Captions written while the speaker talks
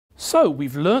So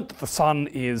we've learnt that the sun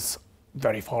is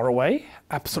very far away,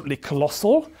 absolutely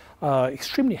colossal,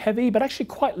 extremely heavy, but actually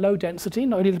quite low density,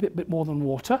 only a little bit more than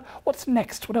water. What's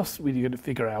next? What else are we going to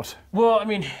figure out? Well, I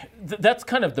mean, that's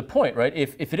kind of the point, right?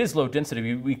 If it is low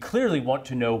density, we clearly want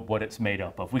to know what it's made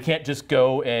up of. We can't just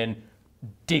go and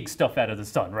dig stuff out of the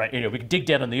sun, right? We can dig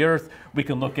down on the Earth. We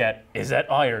can look at, is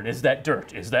that iron? Is that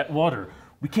dirt? Is that water?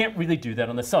 We can't really do that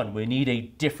on the sun. We need a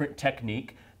different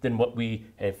technique than what we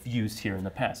have used here in the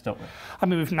past, don't we? I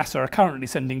mean, NASA are currently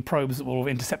sending probes that will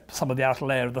intercept some of the outer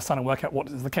layer of the sun and work out what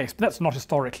is the case, but that's not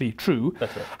historically true.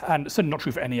 That's right. And certainly not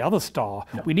true for any other star.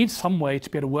 No. We need some way to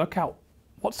be able to work out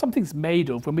what something's made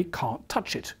of when we can't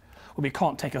touch it. When we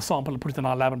can't take a sample and put it in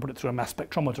our lab and put it through a mass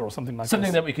spectrometer or something like that.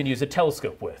 Something that we can use a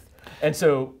telescope with. And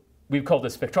so we've called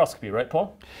this spectroscopy, right,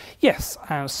 Paul? Yes,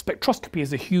 spectroscopy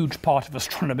is a huge part of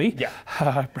astronomy.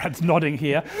 Yeah. Brad's nodding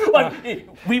here. Well,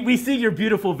 we see your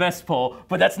beautiful vest, Paul,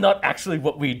 but that's not actually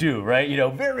what we do, right?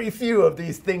 Very few of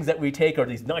these things that we take are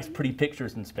these nice, pretty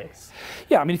pictures in space.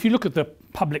 Yeah, I mean, if you look at the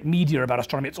public media about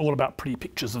astronomy, it's all about pretty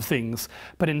pictures of things.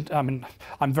 But I'm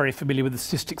very familiar with the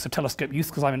statistics of telescope use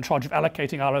because I'm in charge of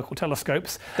allocating our local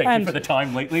telescopes. Thank you for the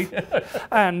time lately.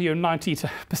 And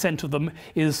 90% of them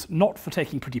is not for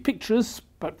taking pretty pictures,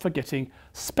 but for getting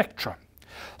spectra.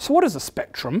 So what is a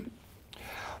spectrum?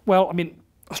 Well, I mean,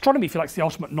 astronomy feels like the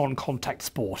ultimate non-contact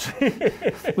sport,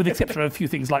 with the exception of a few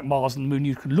things like Mars and the Moon.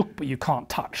 You can look, but you can't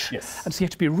touch. Yes. And so you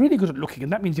have to be really good at looking,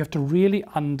 and that means you have to really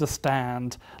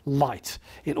understand light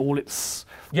in all its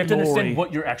You have to glory. understand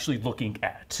what you're actually looking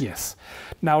at. Yes.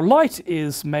 Now, light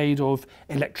is made of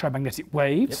electromagnetic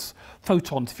waves,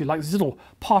 photons, if you like, these little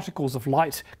particles of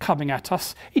light coming at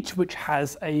us, each of which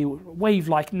has a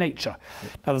wave-like nature.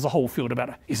 Now, there's a whole field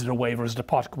about, is it a wave or is it a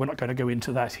particle? We're not going to go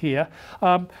into that here.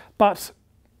 But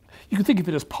you can think of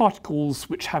it as particles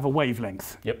which have a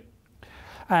wavelength. Yep.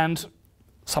 And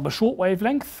some are short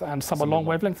wavelength, and some are long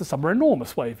wavelength, and some are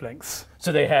enormous wavelengths.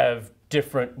 So they have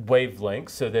different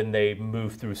wavelengths, so then they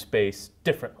move through space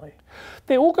differently.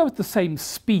 They all go at the same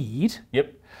speed.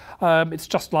 Yep. It's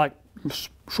just like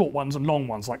short ones and long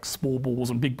ones, like small balls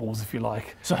and big balls, if you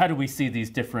like. So how do we see these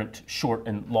different short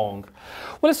and long?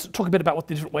 Well, let's talk a bit about what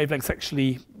the different wavelengths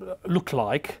actually look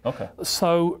like. Okay.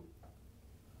 So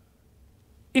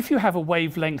if you have a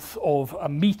wavelength of a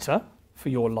meter for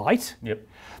your light, Yep.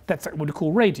 that's what we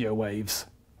call radio waves.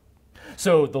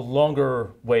 So the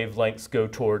longer wavelengths go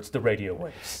towards the radio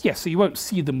waves. Yes, so you won't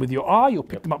see them with your eye, you'll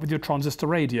pick them up with your transistor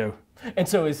radio. And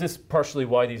so is this partially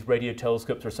why these radio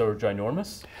telescopes are so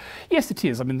ginormous? Yes, it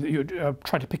is. I mean, you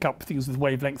try to pick up things with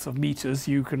wavelengths of meters,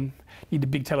 you can need a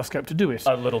big telescope to do it.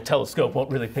 A little telescope won't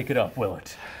really pick it up, will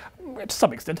it? To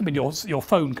some extent, I mean, your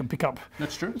phone can pick up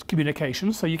That's true.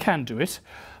 communication, so you can do it.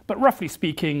 But roughly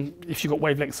speaking, if you've got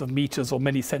wavelengths of meters or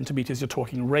many centimeters, you're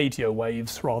talking radio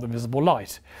waves rather than visible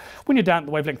light. When you're down at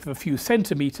the wavelength of a few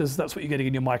centimeters, that's what you're getting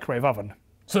in your microwave oven.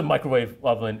 So the microwave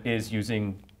oven is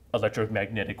using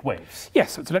electromagnetic waves.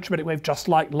 Yes, it's an electromagnetic wave just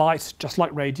like light, just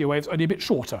like radio waves, only a bit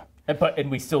shorter.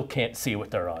 And we still can't see it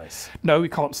with our eyes. No, we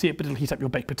can't see it, but it'll heat up your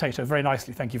baked potato very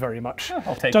nicely, thank you very much.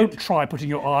 I'll take Don't it. try putting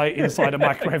your eye inside a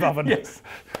microwave oven. Yes,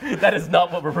 that is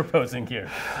not what we're proposing here.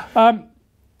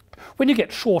 When you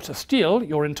get shorter still,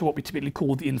 you're into what we typically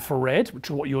call the infrared, which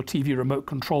is what your TV remote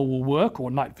control will work, or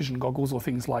night vision goggles or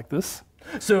things like this.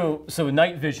 So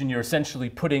night vision, you're essentially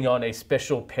putting on a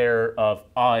special pair of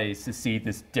eyes to see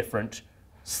this different,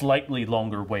 slightly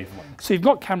longer wavelengths. So you've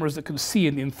got cameras that can see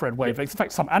in the infrared wavelengths. In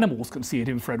fact, some animals can see at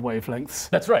infrared wavelengths.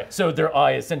 That's right. So their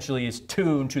eye essentially is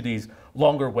tuned to these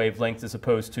longer wavelengths as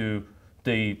opposed to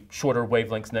the shorter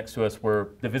wavelengths next to us where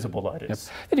the visible light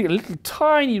is. Then you get a little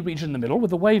tiny region in the middle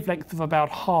with a wavelength of about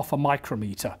half a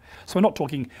micrometer. So we're not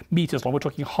talking meters long, we're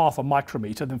talking half a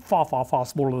micrometer, then far, far, far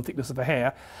smaller than the thickness of a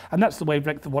hair. And that's the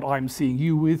wavelength of what I'm seeing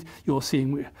you with, you're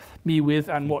seeing me with,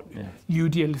 and what you,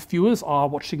 dear viewers, are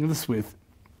watching this with.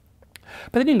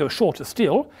 But then you can go shorter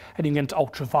still, and you can get into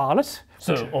ultraviolet.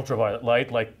 So ultraviolet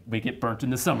light, like we get burnt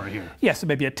in the summer here. Yes, so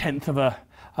maybe a tenth of a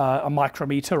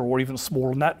micrometer, or even smaller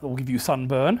than that, will give you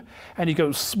sunburn. And you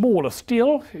go smaller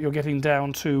still, you're getting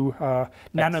down to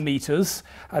nanometers,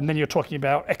 and then you're talking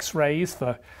about X-rays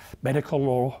for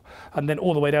medical, and then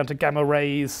all the way down to gamma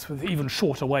rays with even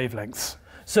shorter wavelengths.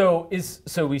 So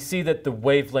we see that the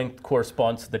wavelength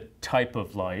corresponds to the type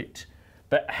of light,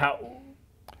 but how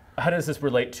does this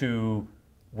relate to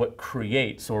what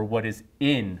creates or what is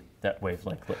in that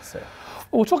wavelength, let's say?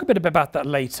 Well, we'll talk a bit about that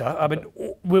later. I mean,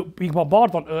 we're being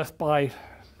bombarded on Earth by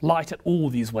light at all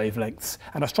these wavelengths,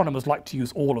 and astronomers like to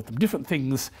use all of them. Different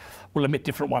things will emit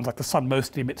different ones, like the sun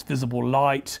mostly emits visible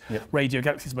light, radio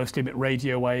galaxies mostly emit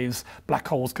radio waves, black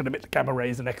holes can emit gamma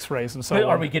rays and X-rays and so on. We're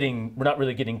not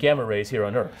really getting gamma rays here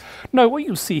on Earth. No, what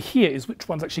you see here is which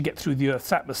ones actually get through the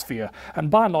Earth's atmosphere, and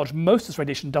by and large most of this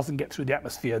radiation doesn't get through the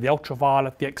atmosphere. The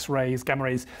ultraviolet, the X-rays, gamma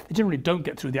rays, they generally don't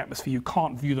get through the atmosphere. You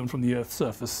can't view them from the Earth's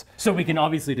surface. So we can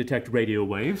obviously detect radio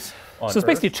waves on So there's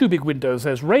basically two big windows.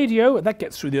 There's radio, and that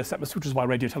gets through the Earth's atmosphere, which is why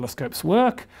radio telescopes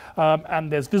work,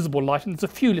 and there's visible light, and there's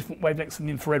a few different wavelengths in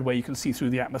the infrared where you can see through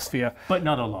the atmosphere. But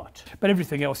not a lot. But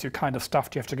everything else you're kind of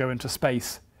stuffed, you have to go into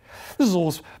space. This is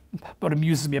all what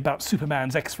amuses me about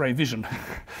Superman's X-ray vision.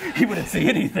 He wouldn't see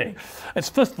anything. It's,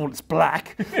 first of all, it's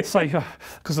black, so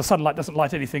because the sunlight doesn't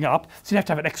light anything up, so you have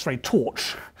to have an X-ray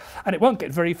torch, and it won't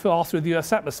get very far through the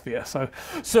Earth's atmosphere.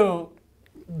 So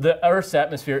the Earth's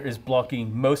atmosphere is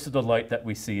blocking most of the light that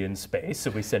we see in space,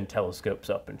 so we send telescopes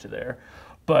up into there.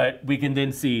 But we can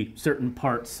then see certain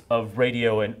parts of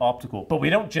radio and optical, but we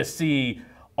don't just see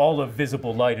all of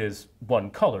visible light as one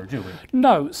color, do we?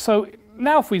 No, so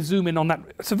now if we zoom in on that,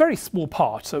 it's a very small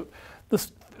part, so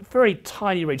this very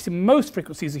tiny range. See, most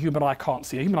frequencies the human eye can't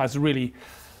see. The human eye is really,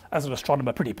 as an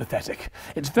astronomer, pretty pathetic.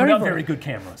 It's We're not very good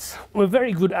cameras. We're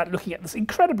very good at looking at this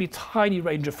incredibly tiny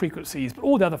range of frequencies, but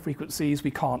all the other frequencies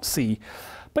we can't see.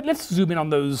 But let's zoom in on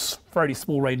those very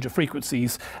small range of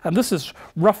frequencies, and this is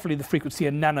roughly the frequency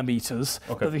in nanometers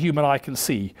that the human eye can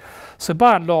see. So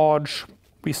by and large,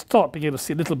 we start being able to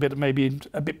see a little bit, maybe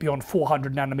a bit beyond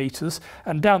 400 nanometers,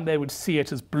 and down there we'd see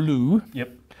it as blue.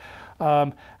 Yep.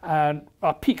 And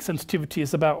our peak sensitivity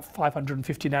is about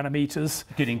 550 nanometers.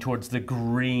 Getting towards the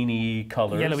greeny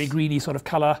colors. Yellowy, greeny sort of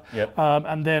color. Yep.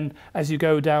 And then as you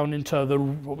go down into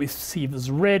what we see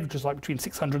as red, which is like between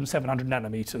 600 and 700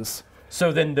 nanometers.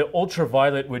 So then the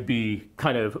ultraviolet would be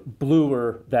kind of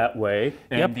bluer that way,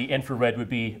 and the infrared would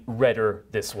be redder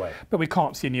this way. But we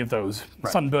can't see any of those. Right.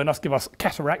 Sunburn us, give us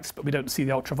cataracts, but we don't see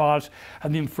the ultraviolet,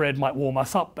 and the infrared might warm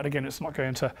us up, but again, it's not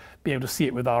going to be able to see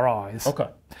it with our eyes. Okay.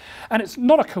 And it's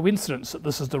not a coincidence that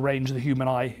this is the range the human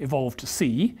eye evolved to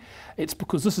see. It's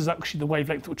because this is actually the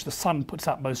wavelength at which the sun puts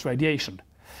out most radiation.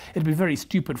 It'd be very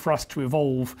stupid for us to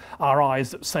evolve our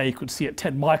eyes that, say, could see at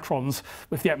 10 microns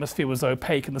if the atmosphere was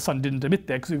opaque and the sun didn't emit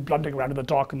there, because we'd be blundering around in the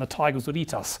dark and the tigers would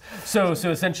eat us. So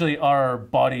essentially our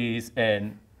bodies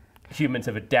and humans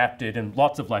have adapted, and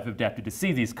lots of life have adapted to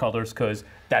see these colors because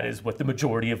that is what the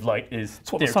majority of light is.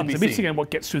 It's what the sun's emitting and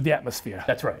what gets through the atmosphere.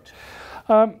 That's right.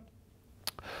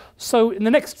 So in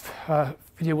the next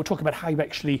video, we'll talk about how you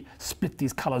actually split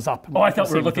these colors up. Oh, I thought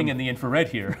we were looking in the infrared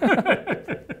here.